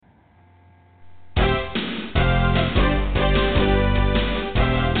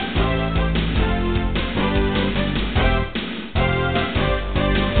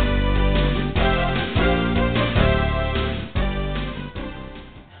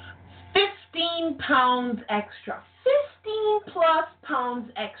pounds extra, 15 plus pounds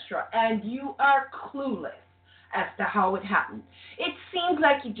extra, and you are clueless as to how it happened. It seems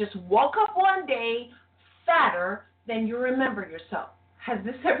like you just woke up one day fatter than you remember yourself. Has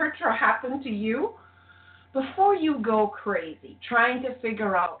this ever happened to you? Before you go crazy trying to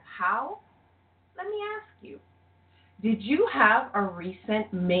figure out how, let me ask you, did you have a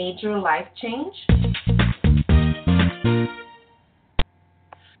recent major life change?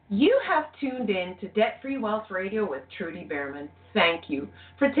 You have tuned in to Debt Free Wealth Radio with Trudy Behrman. Thank you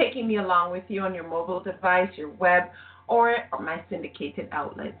for taking me along with you on your mobile device, your web, or my syndicated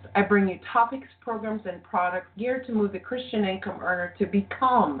outlets. I bring you topics, programs, and products geared to move the Christian income earner to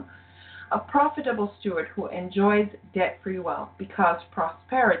become a profitable steward who enjoys debt-free wealth, because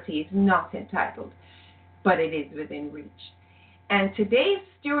prosperity is not entitled, but it is within reach. And today's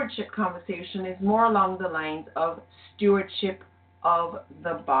stewardship conversation is more along the lines of stewardship of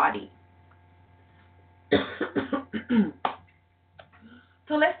the body.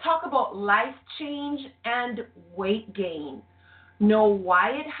 So let's talk about life change and weight gain. Know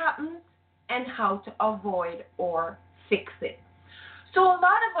why it happens and how to avoid or fix it. So a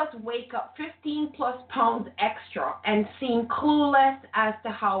lot of us wake up 15 plus pounds extra and seem clueless as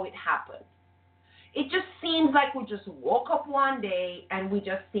to how it happened. It just seems like we just woke up one day and we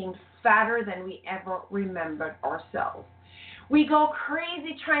just seemed fatter than we ever remembered ourselves. We go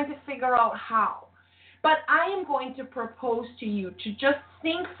crazy trying to figure out how. But I am going to propose to you to just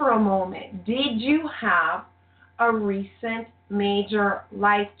think for a moment. Did you have a recent major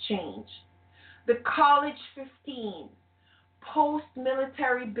life change? The college 15,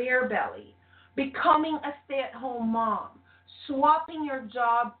 post-military bare belly, becoming a stay-at-home mom, swapping your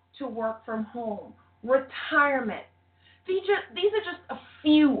job to work from home, retirement. These are just a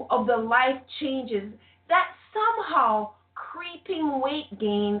few of the life changes that somehow creeping weight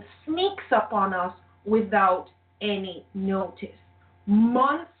gain sneaks up on us without any notice.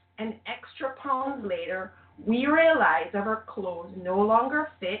 Months and extra pounds later, we realize that our clothes no longer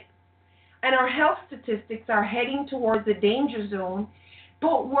fit and our health statistics are heading towards the danger zone,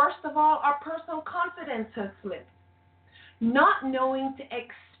 but worst of all, our personal confidence has slipped. Not knowing to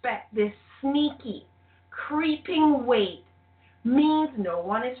expect this sneaky, creeping weight means no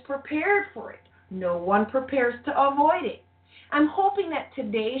one is prepared for it. No one prepares to avoid it. I'm hoping that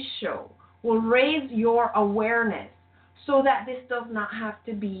today's show will raise your awareness so that this does not have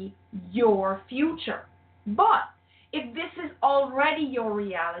to be your future. But if this is already your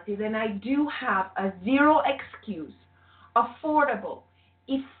reality, then I do have a zero excuse, affordable,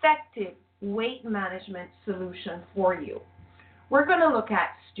 effective weight management solution for you. We're going to look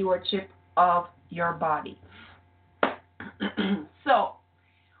at stewardship of your body. So,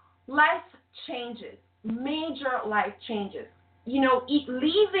 life changes, major life changes. You know,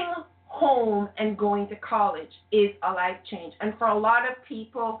 leaving home and going to college is a life change. And for a lot of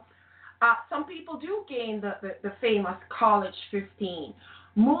people, some people do gain the famous college 15.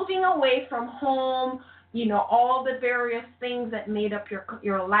 Moving away from home, you know, all the various things that made up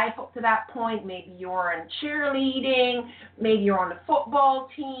your life up to that point. Maybe you're in cheerleading, maybe you're on the football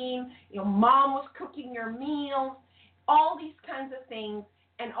team, your mom was cooking your meals, all these kinds of things.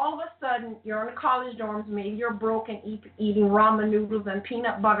 And all of a sudden, you're in the college dorms, maybe you're broke and eating ramen noodles and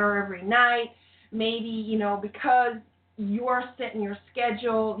peanut butter every night. Maybe, you know, because you're setting your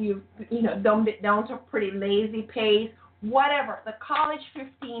schedule, you've, you know, dumbed it down to a pretty lazy pace, whatever. The college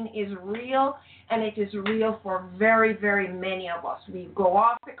 15 is real, and it is real for very, very many of us. We go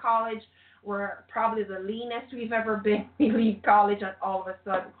off to college, we're probably the leanest we've ever been. We leave college, and all of a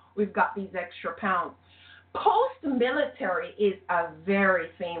sudden, we've got these extra pounds. Post-military is a very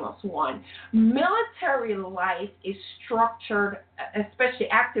famous one. Military life is structured, especially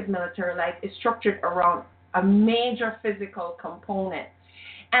active military life, is structured around a major physical component.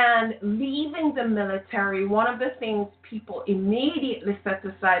 And leaving the military, one of the things people immediately set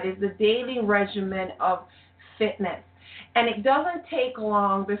aside is the daily regimen of fitness. And it doesn't take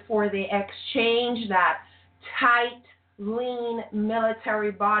long before they exchange that tight, lean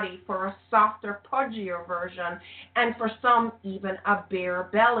military body for a softer, pudgier version, and for some even a bare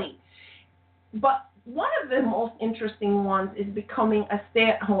belly. But one of the most interesting ones is becoming a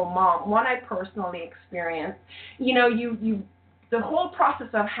stay-at-home mom, one I personally experienced. You know, the whole process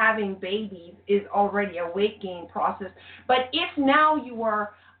of having babies is already a weight gain process, but if now you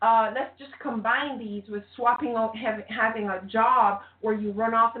are let's just combine these with swapping out, having a job where you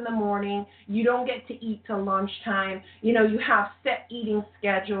run off in the morning, you don't get to eat till lunchtime, you know, you have set eating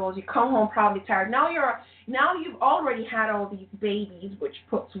schedules, you come home probably tired. Now you've already had all these babies, which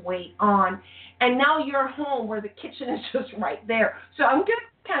puts weight on, and now you're home where the kitchen is just right there. So I'm going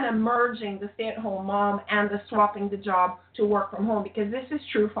to kind of merging the stay-at-home mom and the swapping the job to work from home, because this is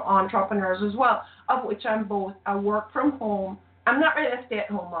true for entrepreneurs as well, of which I'm both a work from home. I'm not really a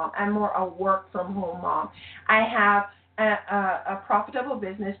stay-at-home mom. I'm more a work from home mom. I have a profitable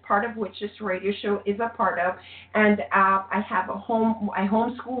business, part of which this radio show is a part of, and I have a home. I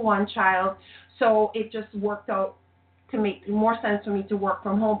homeschool one child, so it just worked out to make more sense for me to work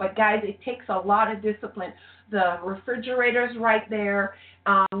from home. But guys, it takes a lot of discipline. The refrigerator's right there.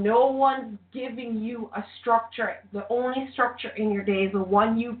 No one's giving you a structure. The only structure in your day is the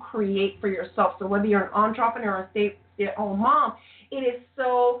one you create for yourself. So whether you're an entrepreneur or a stay-at-home mom, it is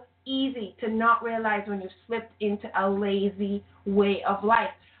so easy to not realize when you've slipped into a lazy way of life.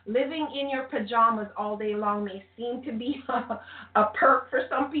 Living in your pajamas all day long may seem to be a perk for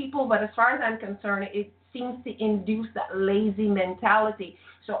some people, but as far as I'm concerned, it seems to induce that lazy mentality.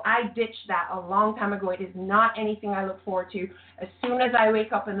 So I ditched that a long time ago. It is not anything I look forward to. As soon as I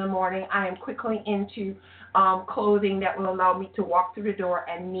wake up in the morning, I am quickly into clothing that will allow me to walk through the door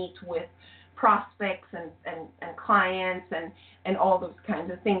and meet with prospects and clients and all those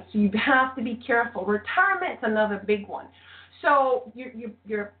kinds of things. So you have to be careful. Retirement's another big one. So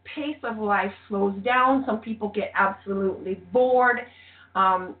your pace of life slows down. Some people get absolutely bored.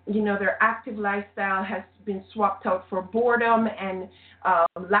 Their active lifestyle has been swapped out for boredom and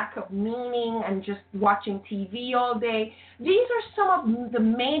lack of meaning and just watching TV all day. These are some of the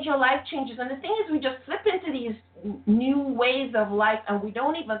major life changes. And the thing is, we just slip into these new ways of life and we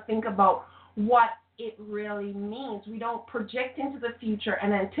don't even think about what it really means. We don't project into the future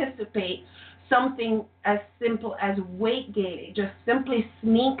and anticipate something as simple as weight gain. It just simply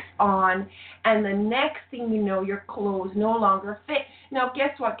sneaks on, and the next thing you know, your clothes no longer fit. Now,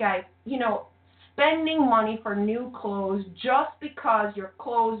 guess what, guys? Spending money for new clothes just because your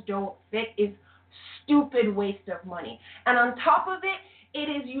clothes don't fit is stupid waste of money. And on top of it, it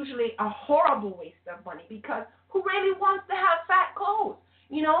is usually a horrible waste of money, because who really wants to have fat clothes?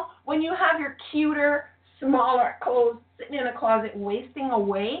 When you have your cuter, smaller clothes sitting in a closet wasting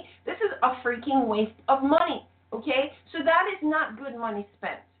away, this is a freaking waste of money, okay? So that is not good money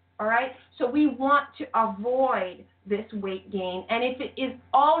spent, all right? So we want to avoid this weight gain, and if it is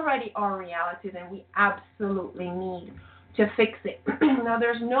already our reality, then we absolutely need to fix it. Now,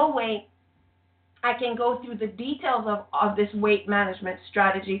 there's no way I can go through the details of this weight management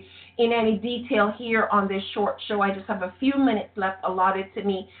strategy in any detail here on this short show. I just have a few minutes left allotted to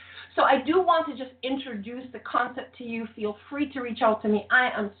me. So I do want to just introduce the concept to you. Feel free to reach out to me. I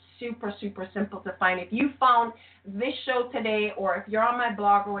am super, super simple to find. If you found this show today, or if you're on my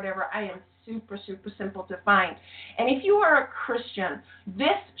blog or whatever, I am super, super simple to find. And if you are a Christian,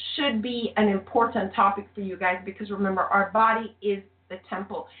 this should be an important topic for you guys, because remember, our body is the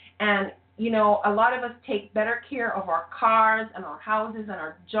temple. And a lot of us take better care of our cars and our houses and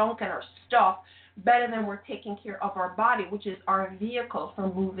our junk and our stuff better than we're taking care of our body, which is our vehicle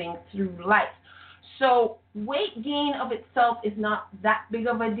for moving through life. So weight gain of itself is not that big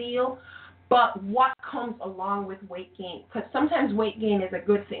of a deal, but what comes along with weight gain? Because sometimes weight gain is a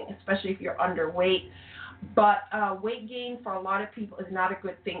good thing, especially if you're underweight. But weight gain for a lot of people is not a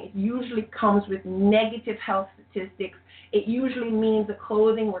good thing. It usually comes with negative health statistics. It usually means the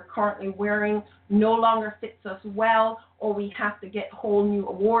clothing we're currently wearing no longer fits us well, or we have to get a whole new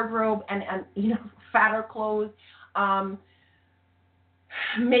wardrobe and fatter clothes.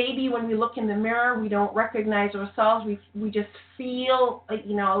 Maybe when we look in the mirror, we don't recognize ourselves. We just feel a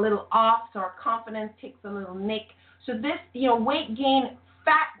little off, so our confidence takes a little nick. So this, weight gain,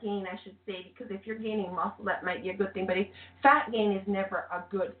 fat gain, I should say, because if you're gaining muscle, that might be a good thing. But fat gain is never a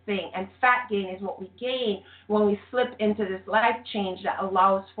good thing. And fat gain is what we gain when we slip into this life change that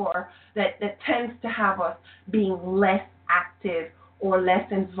allows for, that tends to have us being less active or less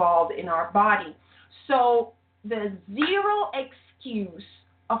involved in our body. So the zero excuse,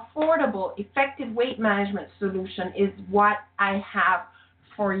 affordable, effective weight management solution is what I have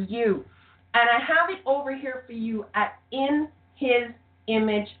for you. And I have it over here for you at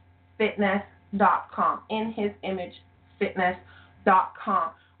InHisImageFitness.com.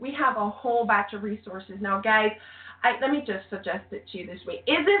 InHisImageFitness.com. We have a whole batch of resources. Now, guys, let me just suggest it to you this way.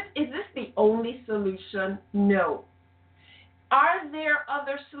 Is this the only solution? No. Are there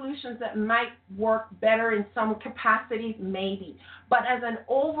other solutions that might work better in some capacities? Maybe. But as an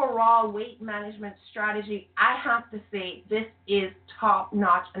overall weight management strategy, I have to say this is top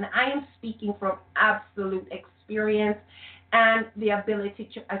notch. And I am speaking from absolute experience and the ability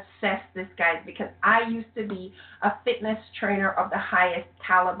to assess this, guys, because I used to be a fitness trainer of the highest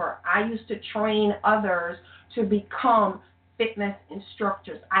caliber. I used to train others to become fitness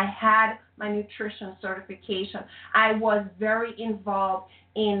instructors. I had my nutrition certification. I was very involved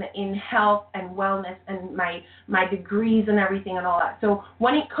in health and wellness and my degrees and everything and all that. So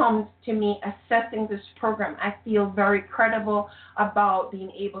when it comes to me assessing this program, I feel very credible about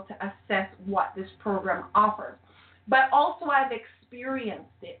being able to assess what this program offers. But also I've experienced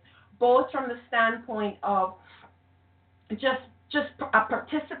it, both from the standpoint of just a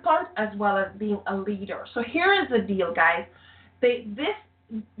participant as well as being a leader. So here is the deal, guys.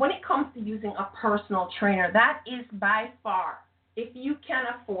 When it comes to using a personal trainer, that is by far, if you can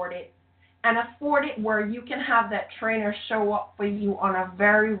afford it, and afford it where you can have that trainer show up for you on a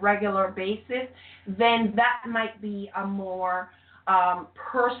very regular basis, then that might be a more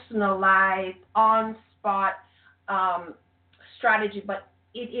personalized, on-spot strategy. But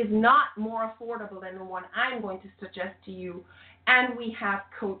it is not more affordable than the one I'm going to suggest to you, and we have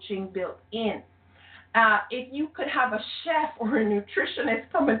coaching built in. If you could have a chef or a nutritionist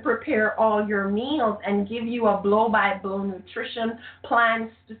come and prepare all your meals and give you a blow-by-blow nutrition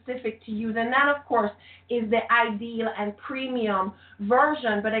plan specific to you, then that, of course, is the ideal and premium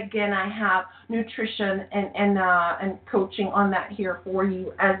version. But again, I have nutrition and coaching on that here for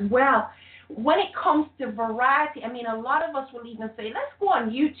you as well. When it comes to variety, I mean, a lot of us will even say, let's go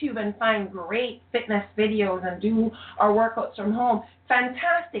on YouTube and find great fitness videos and do our workouts from home.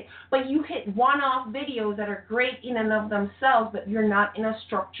 Fantastic. But you hit one-off videos that are great in and of themselves, but you're not in a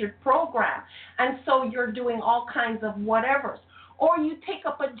structured program. And so you're doing all kinds of whatevers. Or you take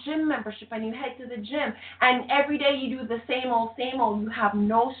up a gym membership and you head to the gym, and every day you do the same old, you have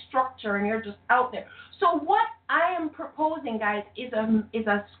no structure, and you're just out there. So what I am proposing, guys, is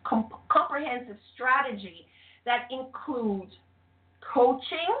a comprehensive strategy that includes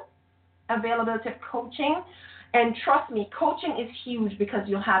coaching, availability of coaching, and trust me, coaching is huge because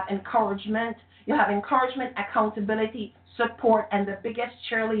you'll have encouragement, accountability, support, and the biggest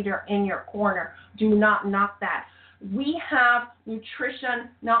cheerleader in your corner. Do not knock that. We have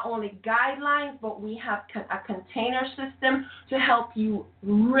nutrition, not only guidelines, but we have a container system to help you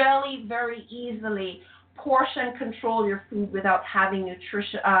really very easily portion control your food without having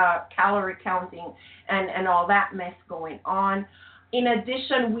nutrition, calorie counting, and all that mess going on. In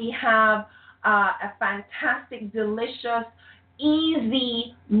addition, we have a fantastic, delicious,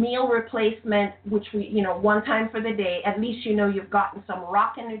 easy meal replacement, which we, one time for the day, at least you've gotten some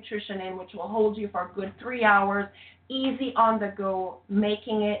rockin' nutrition in, which will hold you for a good 3 hours, easy on the go.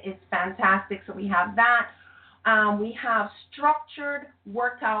 Making it is fantastic. So we have that. We have structured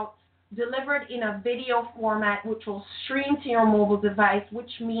workouts delivered in a video format, which will stream to your mobile device,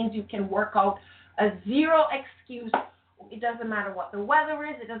 which means you can work out a zero excuse. It doesn't matter what the weather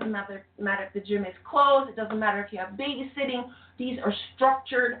is. It doesn't matter if the gym is closed. It doesn't matter if you have babysitting. These are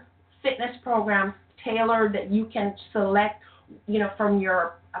structured fitness programs tailored that you can select, from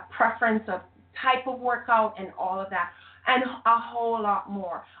your preference of type of workout and all of that, and a whole lot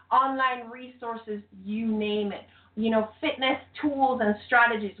more. Online resources, you name it. Fitness tools and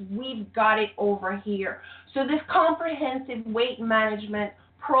strategies, we've got it over here. So this comprehensive weight management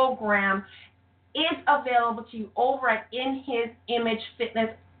program is available to you over at In His Image Fitness,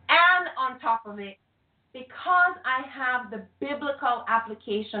 and on top of it, because I have the biblical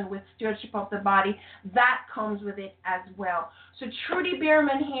application with stewardship of the body, that comes with it as well. So Trudy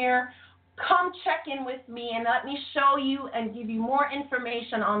Bierman here. Come check in with me and let me show you and give you more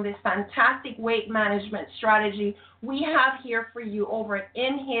information on this fantastic weight management strategy we have here for you over at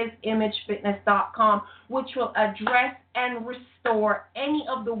InHisImageFitness.com, which will address and restore any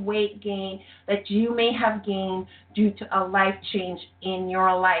of the weight gain that you may have gained due to a life change in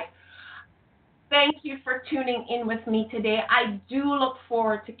your life. Thank you for tuning in with me today. I do look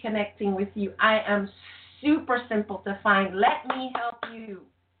forward to connecting with you. I am super simple to find. Let me help you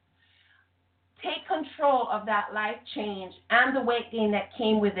take control of that life change and the weight gain that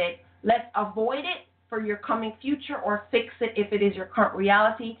came with it. Let's avoid it for your coming future, or fix it if it is your current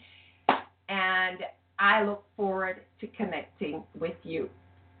reality. And I look forward to connecting with you.